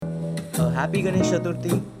A happy Ganesh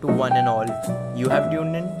Chaturthi to one and all. You have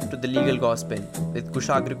tuned in to the Legal Gospel with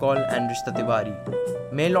Kushagra Kaul and Rishita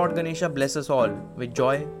Tewari. May Lord Ganesha bless us all with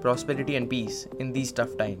joy, prosperity and peace in these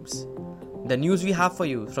tough times. The news we have for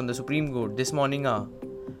you from the Supreme Court this morning are: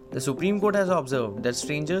 the Supreme Court has observed that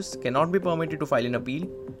strangers cannot be permitted to file an appeal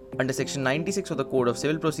under Section 96 of the Code of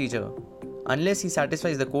Civil Procedure unless he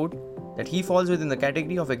satisfies the court that he falls within the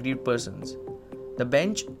category of aggrieved persons. The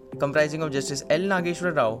bench, comprising of Justice L.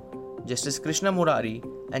 Nageshwar Rao, Justice Krishna Murari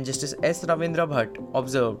and Justice S. Ravindra Bhatt,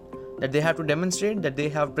 observed that they have to demonstrate that they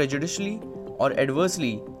have prejudicially or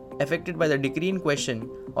adversely affected by the decree in question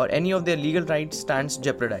or any of their legal rights stands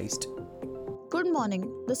jeopardized. Good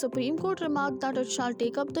morning. The Supreme Court remarked that it shall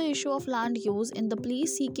take up the issue of land use in the plea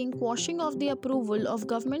seeking quashing of the approval of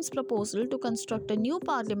government's proposal to construct a new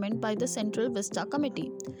parliament by the Central Vista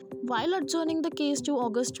Committee. While adjourning the case to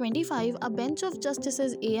August 25, a bench of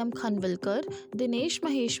Justices A.M. Khanvilkar, Dinesh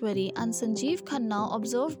Maheshwari and Sanjeev Khanna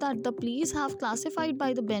observed that the pleas have classified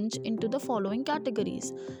by the bench into the following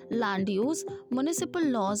categories: land use, municipal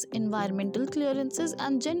laws, environmental clearances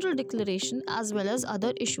and general declaration, as well as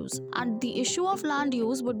other issues. And the issue of land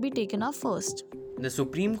use would be taken up first. The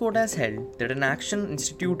Supreme Court has held that an action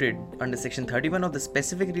instituted under Section 31 of the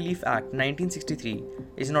Specific Relief Act 1963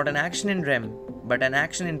 is not an action in rem but an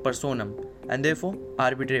action in personam and therefore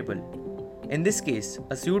arbitrable. In this case,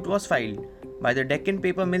 a suit was filed by the Deccan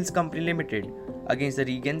Paper Mills Company Limited against the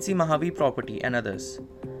Regency Mahavi property and others.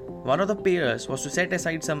 One of the payers was to set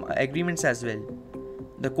aside some agreements as well.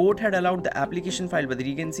 The court had allowed the application filed by the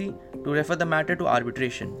Regency to refer the matter to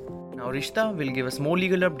arbitration. Now Rishita will give us more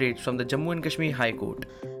legal updates from the Jammu and Kashmir High Court.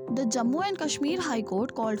 The Jammu and Kashmir High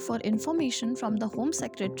Court called for information from the Home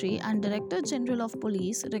Secretary and Director General of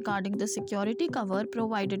Police regarding the security cover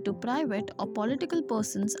provided to private or political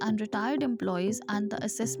persons and retired employees and the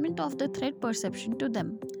assessment of the threat perception to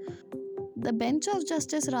them. The bench of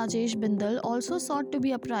Justice Rajesh Bindal also sought to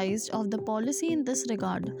be apprised of the policy in this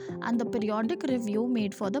regard and the periodic review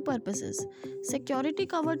made for the purposes. Security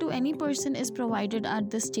cover to any person is provided at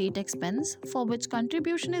the state expense, for which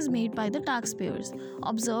contribution is made by the taxpayers,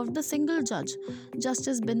 observed the single judge.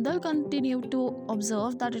 Justice Bindal continued to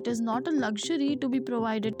observe that it is not a luxury to be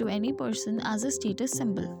provided to any person as a status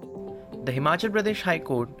symbol. The Himachal Pradesh High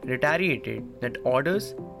Court reiterated that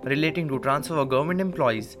orders relating to transfer of government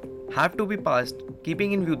employees have to be passed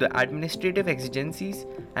keeping in view the administrative exigencies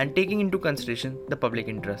and taking into consideration the public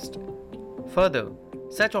interest. Further,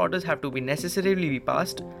 such orders have to be necessarily be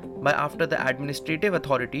passed by after the administrative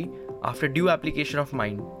authority after due application of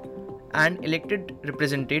mind, and elected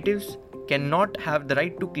representatives cannot have the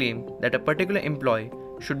right to claim that a particular employee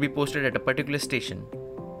should be posted at a particular station.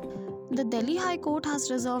 The Delhi High Court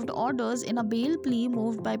has reserved orders in a bail plea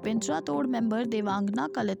moved by Pinchra Tod member Devangna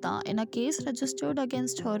Kalita in a case registered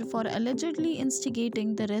against her for allegedly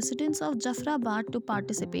instigating the residents of Jafrabad to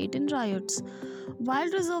participate in riots. While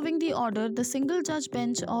reserving the order, the single judge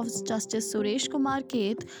bench of Justice Suresh Kumar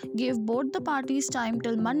Keth gave both the parties time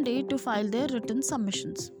till Monday to file their written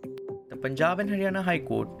submissions. The Punjab and Haryana High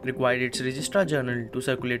Court required its Registrar General to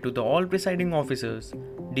circulate to all presiding officers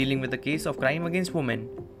dealing with the case of crime against women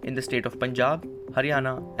in the state of Punjab,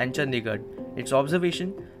 Haryana and Chandigarh its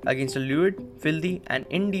observation against a lewd, filthy and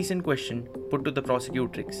indecent question put to the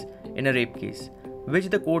prosecutrix in a rape case, which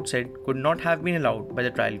the court said could not have been allowed by the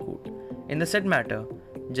trial court. In the said matter,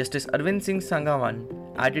 Justice Arvind Singh Sanghawan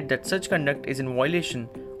added that such conduct is in violation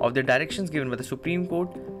of the directions given by the Supreme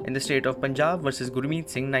Court in the state of Punjab versus Gurmeet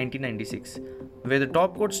Singh 1996, where the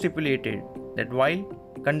top court stipulated that while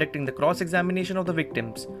conducting the cross-examination of the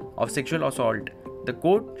victims of sexual assault, the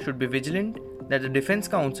court should be vigilant that the defense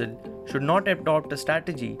counsel should not adopt a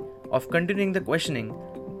strategy of continuing the questioning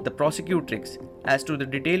the prosecutrix as to the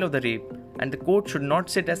detail of the rape, and the court should not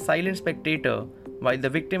sit as silent spectator while the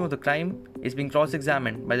victim of the crime is being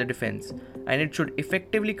cross-examined by the defense, and it should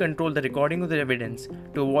effectively control the recording of the evidence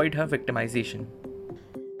to avoid her victimization.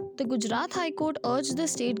 The Gujarat High Court urged the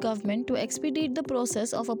state government to expedite the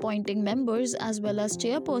process of appointing members as well as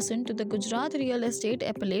chairperson to the Gujarat Real Estate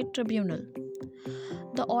Appellate Tribunal.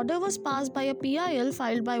 The order was passed by a PIL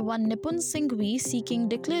filed by one Nipun Singhvi seeking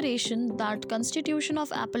declaration that Constitution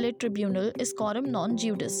of Appellate Tribunal is quorum non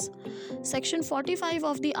judice. Section 45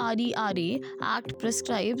 of the RERA Act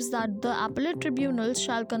prescribes that the Appellate Tribunal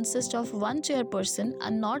shall consist of one chairperson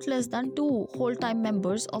and not less than two whole-time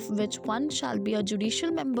members, of which one shall be a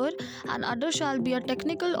judicial member and other shall be a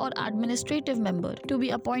technical or administrative member to be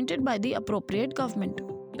appointed by the appropriate government.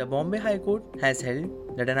 The Bombay High Court has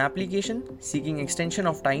held that an application seeking extension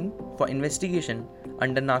of time for investigation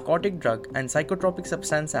under Narcotic Drug and Psychotropic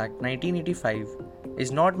Substance Act 1985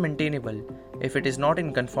 is not maintainable if it is not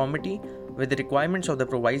in conformity with the requirements of the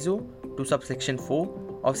proviso to subsection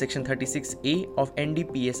 4 of section 36A of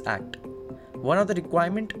NDPS Act. One of the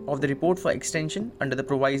requirement of the report for extension under the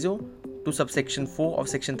proviso to subsection 4 of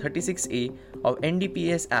section 36A of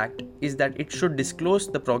NDPS Act is that it should disclose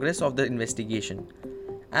the progress of the investigation.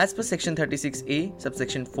 As per section 36A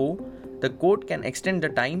subsection 4, the court can extend the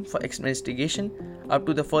time for investigation up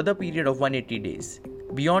to the further period of 180 days,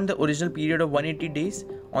 beyond the original period of 180 days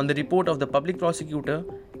on the report of the public prosecutor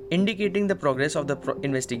indicating the progress of the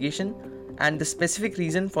investigation and the specific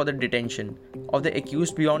reason for the detention of the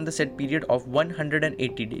accused beyond the said period of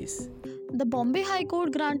 180 days. The Bombay High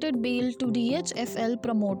Court granted bail to DHFL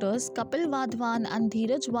promoters Kapil Wadhwan and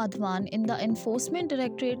Dheeraj Wadhwan in the Enforcement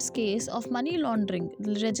Directorate's case of money laundering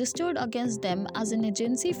registered against them as an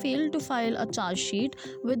agency failed to file a charge sheet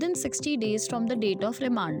within 60 days from the date of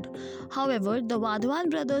remand. However, the Wadhwan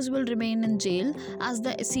brothers will remain in jail as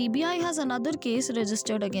the CBI has another case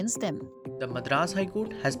registered against them. The Madras High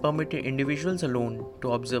Court has permitted individuals alone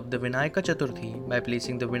to observe the Vinayaka Chaturthi by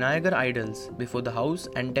placing the Vinayagar idols before the house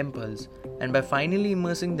and temples and by finally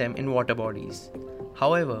immersing them in water bodies.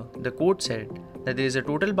 However, the court said that there is a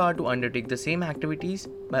total bar to undertake the same activities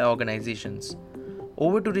by organizations.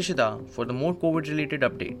 Over to Rishita for the more COVID-related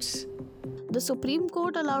updates. The Supreme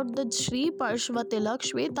Court allowed the Shri Parshvatilak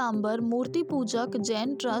Shwetambar Murti Pujak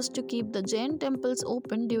Jain Trust to keep the Jain temples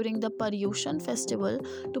open during the Paryushan festival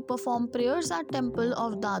to perform prayers at Temple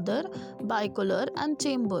of Dadar, Bicolor and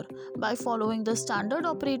Chembur by following the standard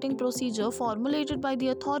operating procedure formulated by the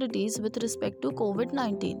authorities with respect to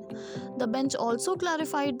COVID-19. The bench also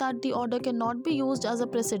clarified that the order cannot be used as a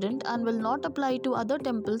precedent and will not apply to other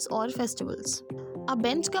temples or festivals. A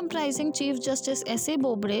bench comprising Chief Justice S.A.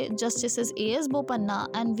 Bobde, Justices A.S. Bopanna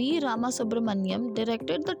and V. Ramasubramaniam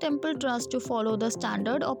directed the Temple Trust to follow the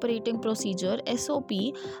Standard Operating Procedure SOP,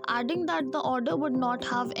 adding that the order would not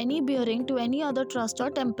have any bearing to any other trust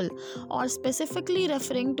or temple, or specifically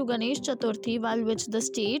referring to Ganesh Chaturthi, while which the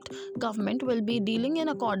state government will be dealing in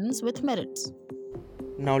accordance with merits.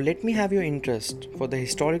 Now let me have your interest for the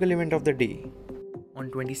historical event of the day. On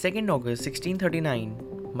 22nd August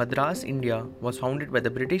 1639, Madras, India was founded by the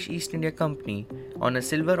British East India Company on a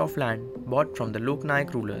silver of land bought from the Lok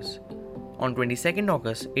Nayak rulers. On 22nd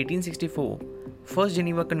August 1864, First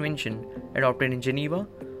Geneva Convention adopted in Geneva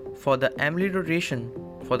for the amelioration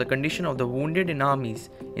for the condition of the wounded in armies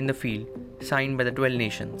in the field, signed by the 12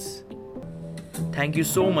 nations. Thank you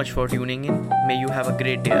so much for tuning in. May you have a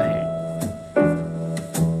great day ahead.